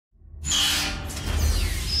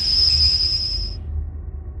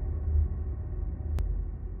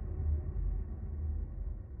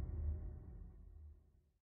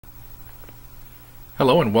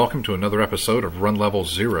Hello and welcome to another episode of Run Level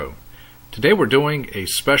 0. Today we're doing a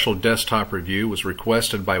special desktop review. It was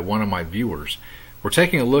requested by one of my viewers. We're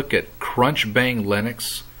taking a look at CrunchBang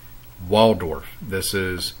Linux Waldorf. This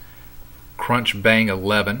is CrunchBang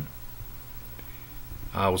 11.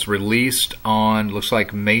 It was released on, looks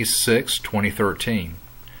like May 6, 2013.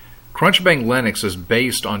 CrunchBang Linux is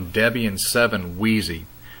based on Debian 7 Wheezy,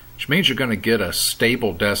 which means you're going to get a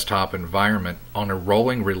stable desktop environment on a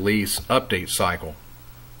rolling release update cycle.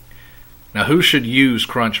 Now, who should use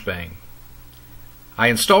CrunchBang? I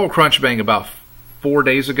installed CrunchBang about 4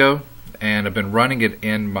 days ago, and I've been running it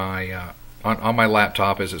in my on my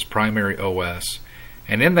laptop as its primary OS.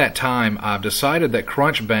 And in that time, I've decided that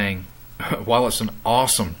CrunchBang, while it's an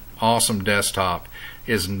awesome desktop,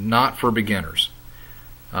 is not for beginners.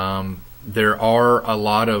 There are a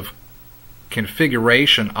lot of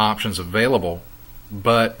configuration options available,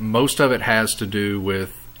 but most of it has to do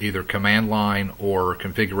with either command line or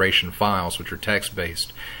configuration files, which are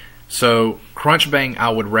text-based. So CrunchBang I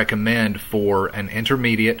would recommend for an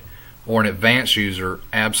intermediate or an advanced user,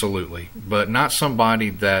 absolutely, but not somebody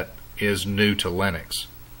that is new to Linux.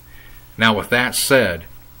 Now, with that said,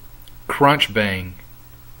 CrunchBang,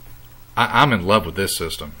 I'm in love with this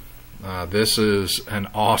system. This is an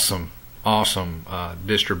awesome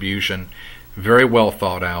distribution, very well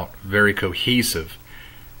thought out, very cohesive.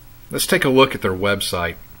 Let's take a look at their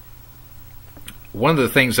website. One of the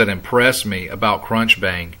things that impressed me about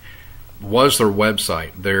CrunchBang was their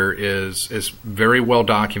website. It's very well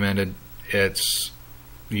documented.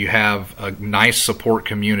 You have a nice support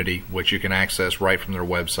community which you can access right from their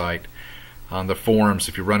website. On the forums,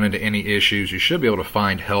 if you run into any issues, you should be able to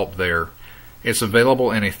find help there. It's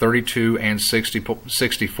available in a 32 and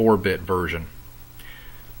 64-bit version.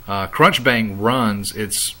 CrunchBang runs,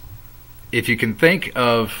 if you can think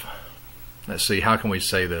of, let's see, how can we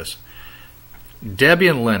say this?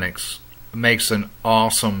 Debian Linux makes an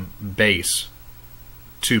awesome base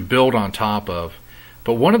to build on top of,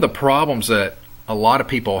 but one of the problems that a lot of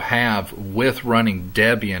people have with running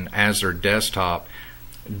Debian as their desktop,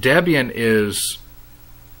 Debian is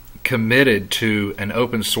committed to an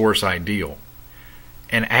open source ideal,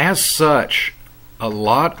 and as such, a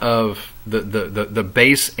lot of the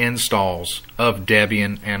base installs of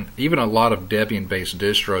Debian and even a lot of Debian based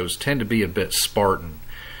distros tend to be a bit Spartan.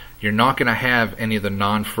 You're not going to have any of the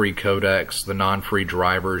non-free codecs, the non-free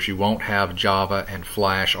drivers. You won't have Java and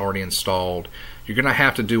Flash already installed. You're going to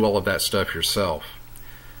have to do all of that stuff yourself.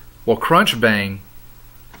 Well, CrunchBang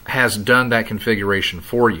has done that configuration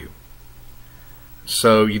for you,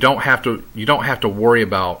 so you don't have to worry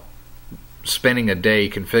about spending a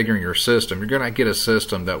day configuring your system. You're going to get a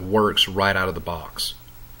system that works right out of the box.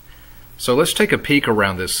 So let's take a peek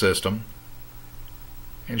around this system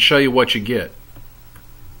and show you what you get.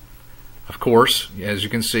 Of course, as you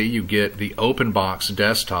can see, you get the Openbox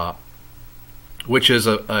desktop, which is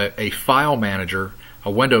a file manager,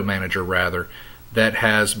 a window manager rather, that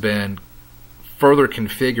has been further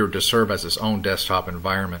configured to serve as its own desktop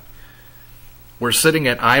environment. We're sitting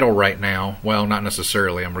at idle right now. Well, not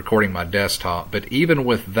necessarily. I'm recording my desktop, but even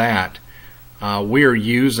with that, we are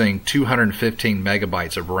using 215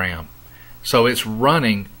 megabytes of RAM. So it's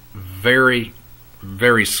running very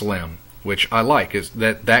slim, which I like, is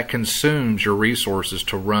that consumes your resources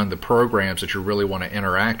to run the programs that you really want to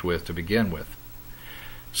interact with to begin with.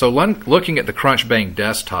 So looking at the CrunchBang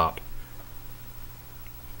desktop,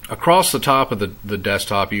 across the top of the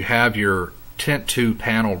desktop you have your Tent 2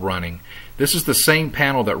 panel running. This is the same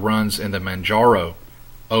panel that runs in the Manjaro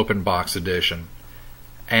Openbox edition.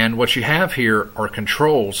 And what you have here are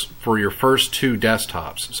controls for your first two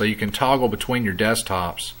desktops. So you can toggle between your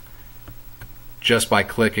desktops just by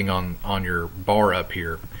clicking on your bar up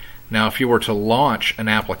here. Now, if you were to launch an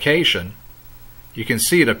application, you can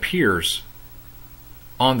see it appears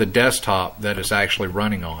on the desktop that it's actually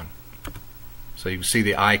running on. So you can see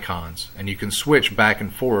the icons, and you can switch back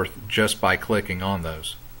and forth just by clicking on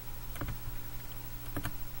those.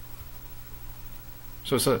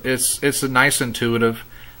 So it's a nice, intuitive,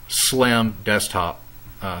 slim desktop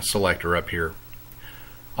selector up here.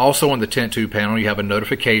 Also on the Tent 2 panel, you have a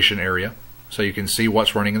notification area, so you can see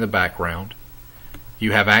what's running in the background.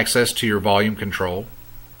 You have access to your volume control,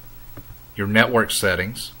 your network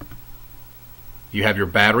settings. You have your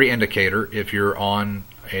battery indicator. If you're on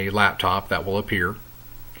a laptop, that will appear.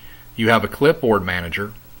 You have a clipboard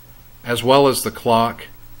manager, as well as the clock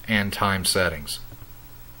and time settings.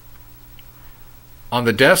 On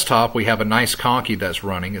the desktop, we have a nice Conky that's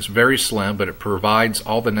running. It's very slim, but it provides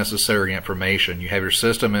all the necessary information. You have your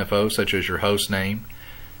system info, such as your host name.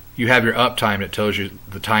 You have your uptime that tells you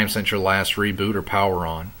the time since your last reboot or power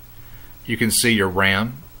on. You can see your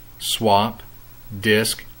RAM, swap,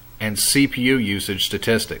 disk, and CPU usage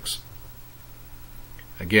statistics.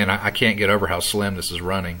 Again, I can't get over how slim this is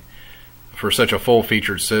running. For such a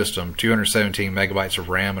full-featured system, 217 megabytes of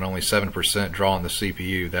RAM and only 7% draw on the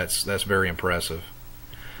CPU, that's very impressive.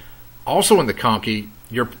 Also in the Conky,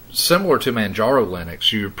 you're similar to Manjaro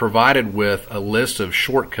Linux. You're provided with a list of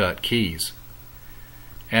shortcut keys.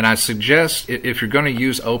 And I suggest, if you're going to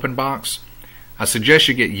use Openbox, I suggest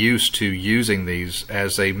you get used to using these,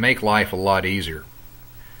 as they make life a lot easier.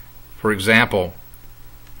 For example,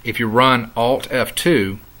 if you run Alt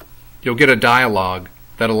F2, you'll get a dialog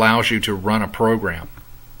that allows you to run a program.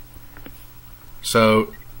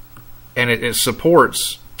 So, and it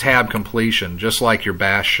supports tab completion, just like your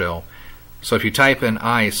bash shell. So if you type in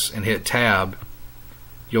ICE and hit tab,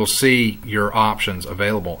 you'll see your options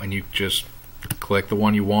available, and you just click the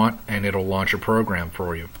one you want and it'll launch a program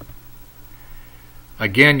for you.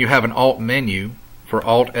 Again, you have an Alt menu for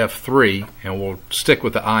Alt F3, and we'll stick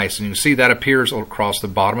with the ICE, and you can see that appears across the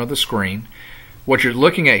bottom of the screen. What you're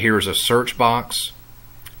looking at here is a search box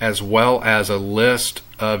as well as a list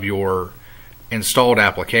of your installed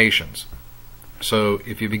applications. So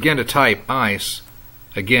if you begin to type ICE,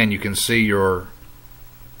 again you can see your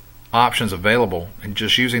options available, and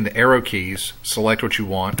just using the arrow keys, select what you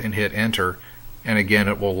want and hit enter, and again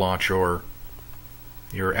it will launch your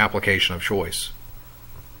application of choice.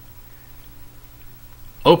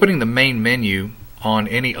 Opening the main menu on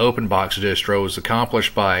any Openbox distro is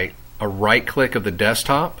accomplished by a right click of the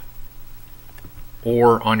desktop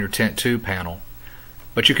or on your Tent 2 panel.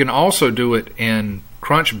 But you can also do it in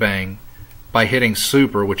CrunchBang by hitting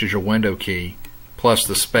Super, which is your window key, plus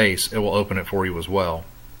the space. It will open it for you as well.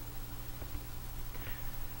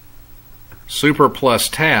 Super plus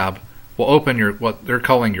tab will open what they're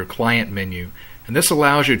calling your client menu, and this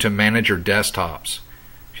allows you to manage your desktops.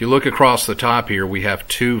 If you look across the top here, we have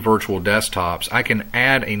 2 virtual desktops. I can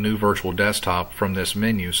add a new virtual desktop from this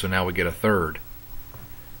menu, so now we get a third.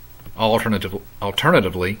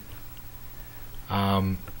 Alternatively,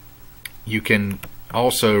 you can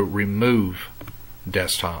also remove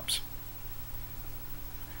desktops.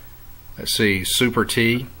 Let's see, Super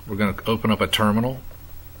T, we're going to open up a terminal.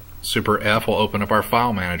 Super F will open up our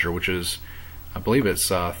file manager, which is, I believe it's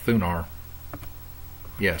Thunar.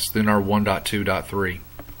 Yes, Thunar 1.2.3.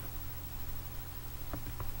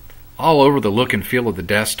 All over, the look and feel of the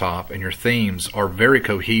desktop and your themes are very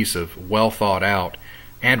cohesive, well thought out,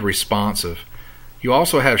 and responsive. You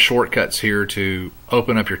also have shortcuts here to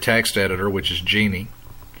open up your text editor, which is Genie,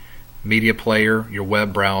 media player, your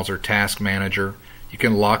web browser, task manager. You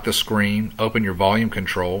can lock the screen, open your volume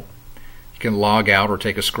control. You can log out or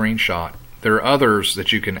take a screenshot. There are others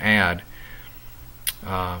that you can add,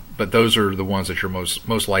 but those are the ones that you're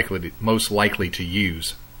most likely to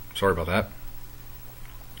use. Sorry about that.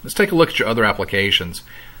 Let's take a look at your other applications.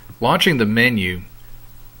 Launching the menu,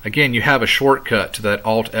 again, you have a shortcut to that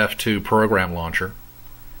Alt F2 program launcher.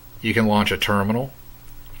 You can launch a terminal.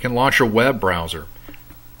 You can launch your web browser.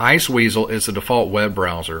 Iceweasel is the default web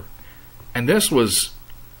browser, and this was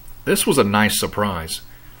a nice surprise.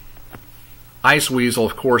 Iceweasel,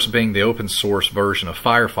 of course, being the open source version of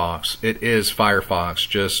Firefox, it is Firefox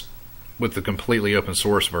just with the completely open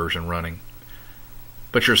source version running.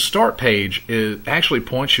 But your start page actually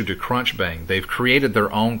points you to CrunchBang. They've created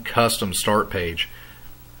their own custom start page,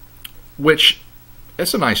 which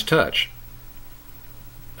it's a nice touch.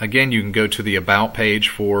 Again, you can go to the About page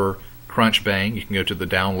for CrunchBang. You can go to the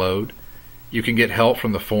Download. You can get help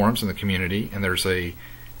from the forums in the community, and there's a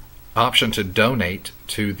option to donate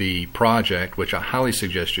to the project, which I highly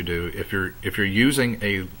suggest you do. If you're using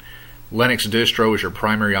a Linux distro as your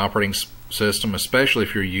primary operating system, especially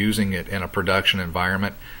if you're using it in a production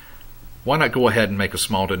environment, why not go ahead and make a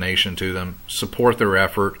small donation to them, support their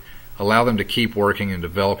effort, allow them to keep working and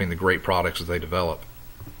developing the great products that they develop.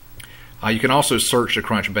 You can also search the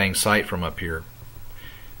CrunchBang site from up here.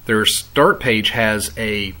 Their start page has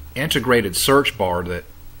a integrated search bar that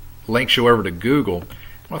links you over to Google.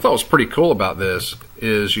 What I thought was pretty cool about this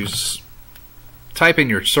is you type in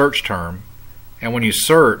your search term, and when you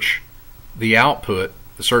search, the output,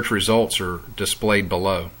 the search results, are displayed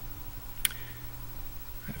below.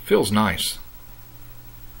 It feels nice.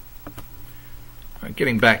 Right,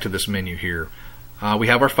 getting back to this menu here, we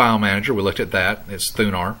have our file manager. We looked at that. It's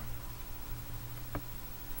Thunar.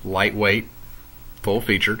 Lightweight, full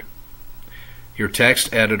featured. Your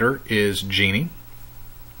text editor is Genie.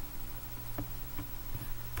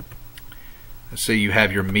 Let's see, you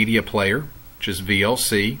have your media player, which is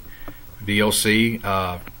VLC. VLC,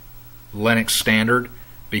 Linux standard,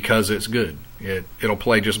 because it's good. It'll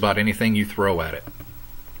play just about anything you throw at it.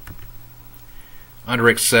 Under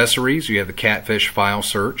accessories, you have the Catfish file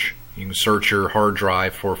search. You can search your hard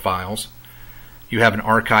drive for files. You have an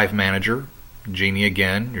archive manager, Genie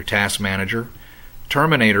again, your task manager.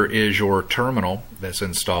 Terminator is your terminal that's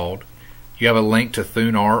installed. You have a link to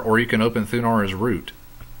Thunar, or you can open Thunar as root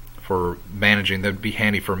for managing. That would be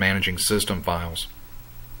handy for managing system files.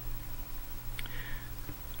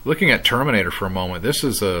 Looking at Terminator for a moment,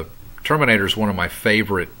 Terminator is one of my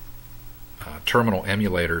favorite terminal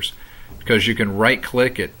emulators, because you can right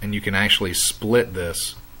click it and you can actually split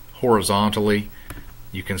this horizontally,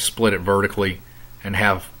 you can split it vertically, and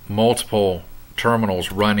have multiple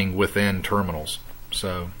terminals running within terminals.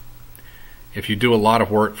 So if you do a lot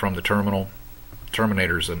of work from the terminal,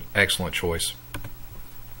 Terminator is an excellent choice.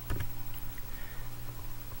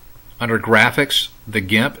 Under graphics, the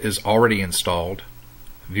GIMP is already installed,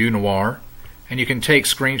 View Noir, and you can take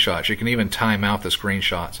screenshots. You can even time out the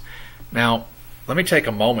screenshots. Now, let me take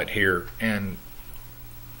a moment here and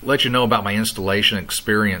let you know about my installation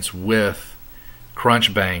experience with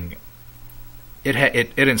CrunchBang.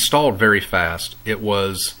 It installed very fast. It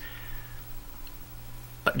was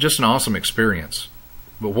just an awesome experience.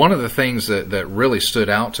 But one of the things that really stood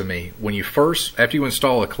out to me, after you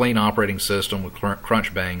install a clean operating system with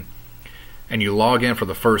CrunchBang and you log in for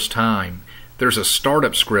the first time, there's a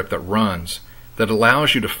startup script that runs that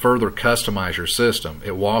allows you to further customize your system.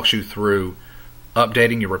 It walks you through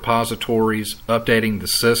updating your repositories, updating the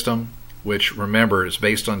system, which, remember, is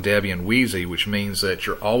based on Debian Wheezy, which means that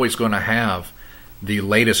you're always going to have the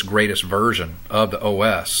latest, greatest version of the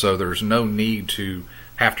OS, so there's no need to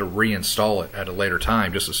have to reinstall it at a later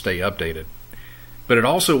time just to stay updated. But it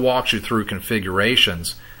also walks you through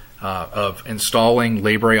configurations of installing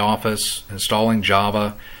LibreOffice, installing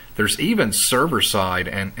Java. There's even server-side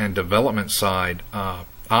and development-side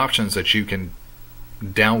options that you can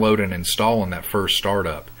download and install in that first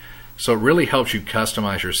startup. So it really helps you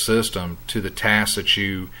customize your system to the tasks that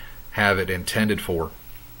you have it intended for.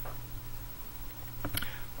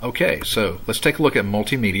 Okay, so let's take a look at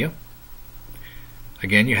multimedia.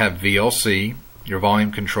 Again, you have VLC, your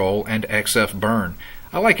volume control, and XF burn.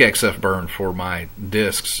 I like XF burn for my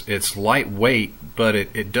disks. It's lightweight, but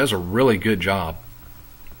it does a really good job.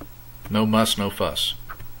 No muss, no fuss.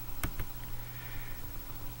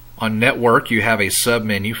 On network, you have a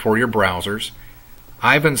submenu for your browsers.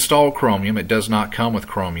 I've installed Chromium. It does not come with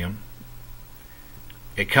Chromium.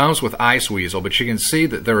 It comes with Iceweasel, but you can see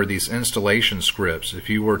that there are these installation scripts. If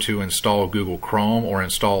you were to install Google Chrome or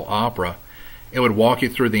install Opera, it would walk you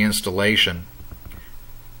through the installation.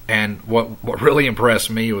 And what really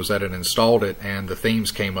impressed me was that it installed it and the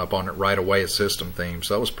themes came up on it right away as system themes.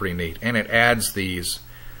 So that was pretty neat. And it adds these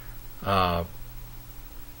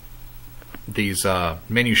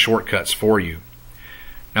menu shortcuts for you.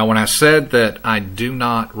 Now, when I said that I do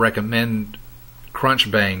not recommend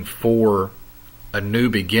CrunchBang for a new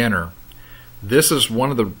beginner, this is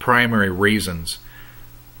one of the primary reasons.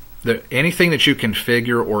 That anything that you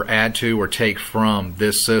configure or add to or take from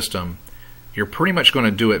this system, you're pretty much going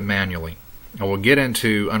to do it manually. And we'll get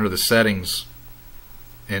into under the settings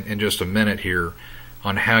in just a minute here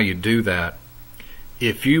on how you do that.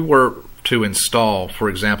 If you were to install, for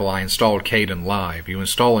example, I installed kdenlive. You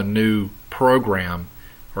install a new program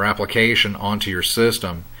or application onto your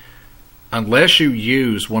system, unless you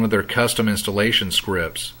use one of their custom installation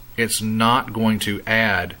scripts, it's not going to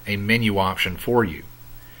add a menu option for you.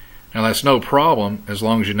 Now, that's no problem as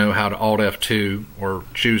long as you know how to Alt F2 or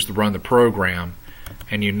choose to run the program,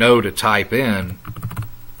 and you know to type in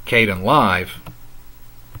kdenlive.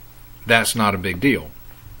 That's not a big deal.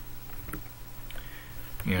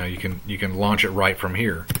 You know, you can launch it right from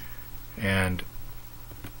here. And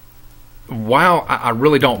while I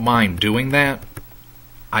really don't mind doing that,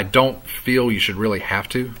 I don't feel you should really have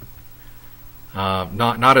to.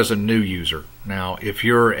 Not as a new user. Now, if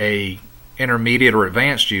you're a intermediate or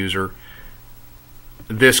advanced user,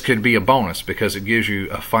 this could be a bonus because it gives you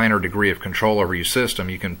a finer degree of control over your system.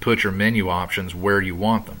 You can put your menu options where you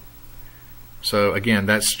want them. So again,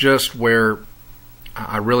 that's just where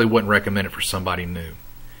I really wouldn't recommend it for somebody new.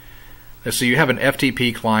 So you have an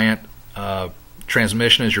FTP client.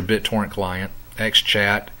 Transmission is your BitTorrent client.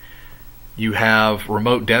 XChat. You have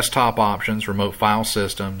remote desktop options, remote file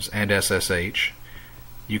systems, and SSH.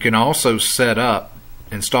 You can also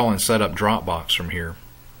install and set up Dropbox from here.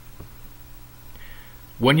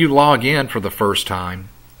 When you log in for the first time,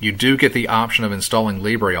 you do get the option of installing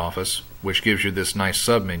LibreOffice, which gives you this nice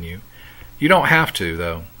submenu. You don't have to,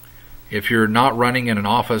 though. If you're not running in an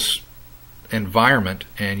Office environment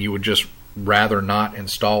and you would just rather not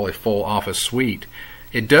install a full Office suite,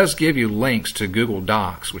 it does give you links to Google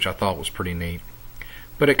Docs, which I thought was pretty neat.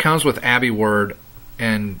 But it comes with AbiWord,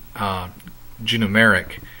 and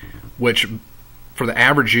genumeric, which for the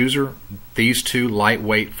average user, these two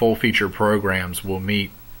lightweight full-feature programs will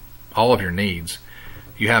meet all of your needs.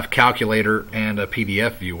 You have calculator and a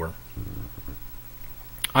PDF viewer.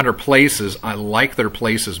 Under Places, I like their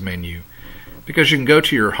Places menu because you can go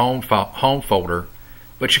to your home folder,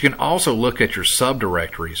 but you can also look at your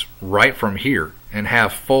subdirectories right from here and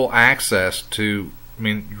have full access to, I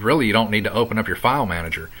mean, really you don't need to open up your file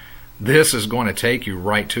manager. This is going to take you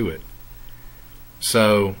right to it.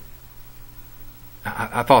 So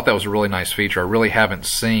I thought that was a really nice feature. I really haven't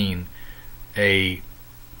seen a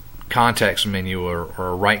context menu or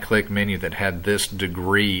a right-click menu that had this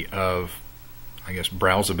degree of, I guess,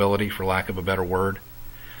 browsability, for lack of a better word.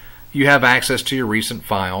 You have access to your recent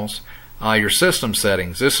files. Your system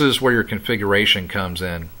settings, this is where your configuration comes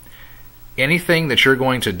in. Anything that you're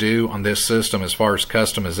going to do on this system as far as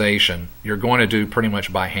customization, you're going to do pretty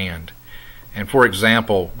much by hand. And for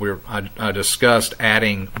example, I discussed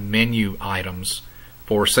adding menu items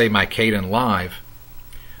for, say, my kdenlive.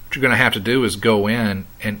 What you're going to have to do is go in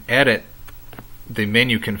and edit the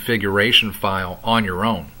menu configuration file on your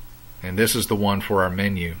own. And this is the one for our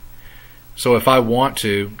menu. So if I want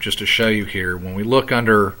to, just to show you here, when we look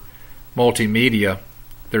under multimedia,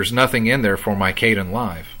 there's nothing in there for my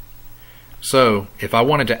kdenlive. So if I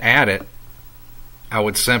wanted to add it, I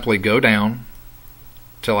would simply go down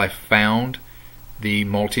till I found the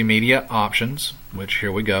multimedia options, which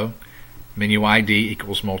here we go, menu ID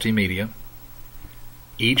equals multimedia.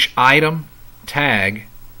 Each item tag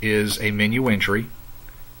is a menu entry,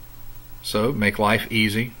 so make life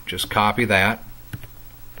easy. Just copy that,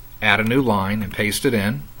 add a new line and paste it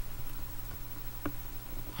in.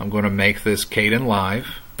 I'm going to make this kdenlive,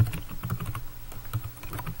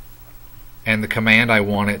 and the command I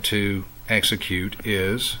want it to execute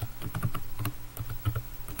is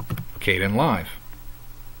kdenlive.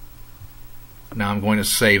 Now I'm going to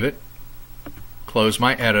save it, close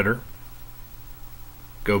my editor,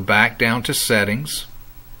 go back down to settings,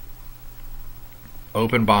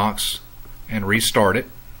 Openbox, and restart it.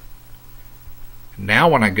 Now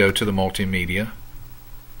when I go to the multimedia,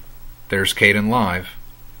 there's kdenlive,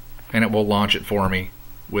 and it will launch it for me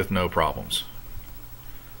with no problems.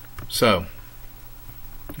 So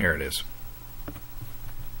here it is.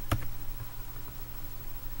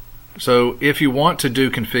 So if you want to do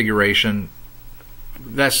configuration,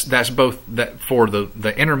 that's both that for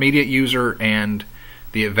the intermediate user and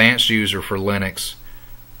the advanced user for Linux.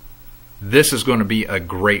 This is going to be a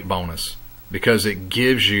great bonus because it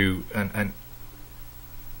gives you an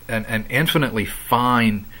infinitely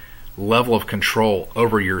fine level of control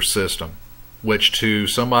over your system, which to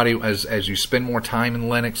somebody, as you spend more time in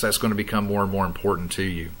Linux, that's going to become more and more important to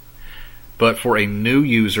you. But for a new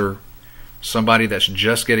user, somebody that's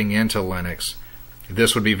just getting into Linux,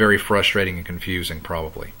 this would be very frustrating and confusing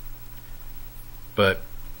probably. But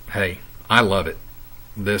hey, I love it.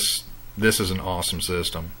 This is an awesome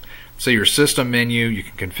system. So your system menu, you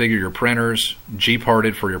can configure your printers,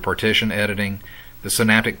 gparted for your partition editing, the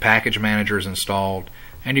Synaptic Package Manager is installed,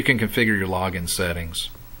 and you can configure your login settings.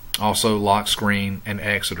 Also lock screen and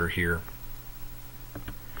exit are here.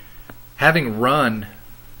 Having run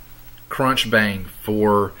CrunchBang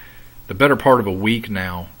for the better part of a week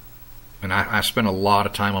now, and I spent a lot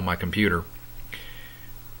of time on my computer,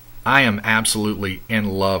 I am absolutely in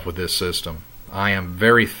love with this system. I am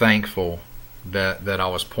very thankful that I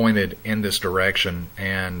was pointed in this direction,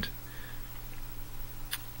 and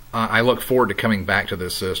I look forward to coming back to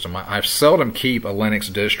this system. I seldom keep a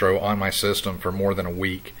Linux distro on my system for more than a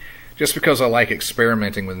week, just because I like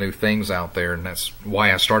experimenting with new things out there, and that's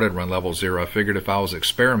why I started Run Level 0. I figured if I was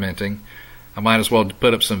experimenting, I might as well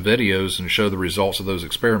put up some videos and show the results of those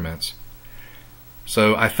experiments.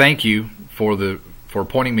 So I thank you for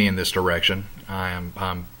pointing me in this direction.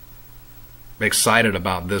 I'm excited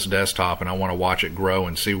about this desktop, and I want to watch it grow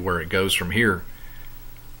and see where it goes from here.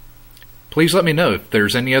 Please let me know if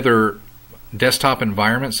there's any other desktop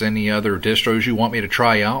environments, any other distros you want me to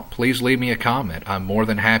try out. Please leave me a comment. I'm more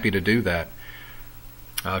than happy to do that.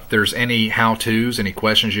 If there's any how-tos, any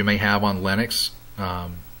questions you may have on Linux,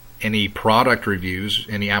 any product reviews,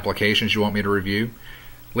 any applications you want me to review,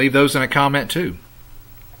 leave those in a comment too.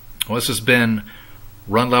 Well, this has been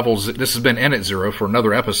Init0 for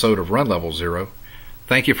another episode of Run Level 0.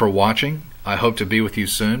 Thank you for watching. I hope to be with you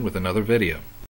soon with another video.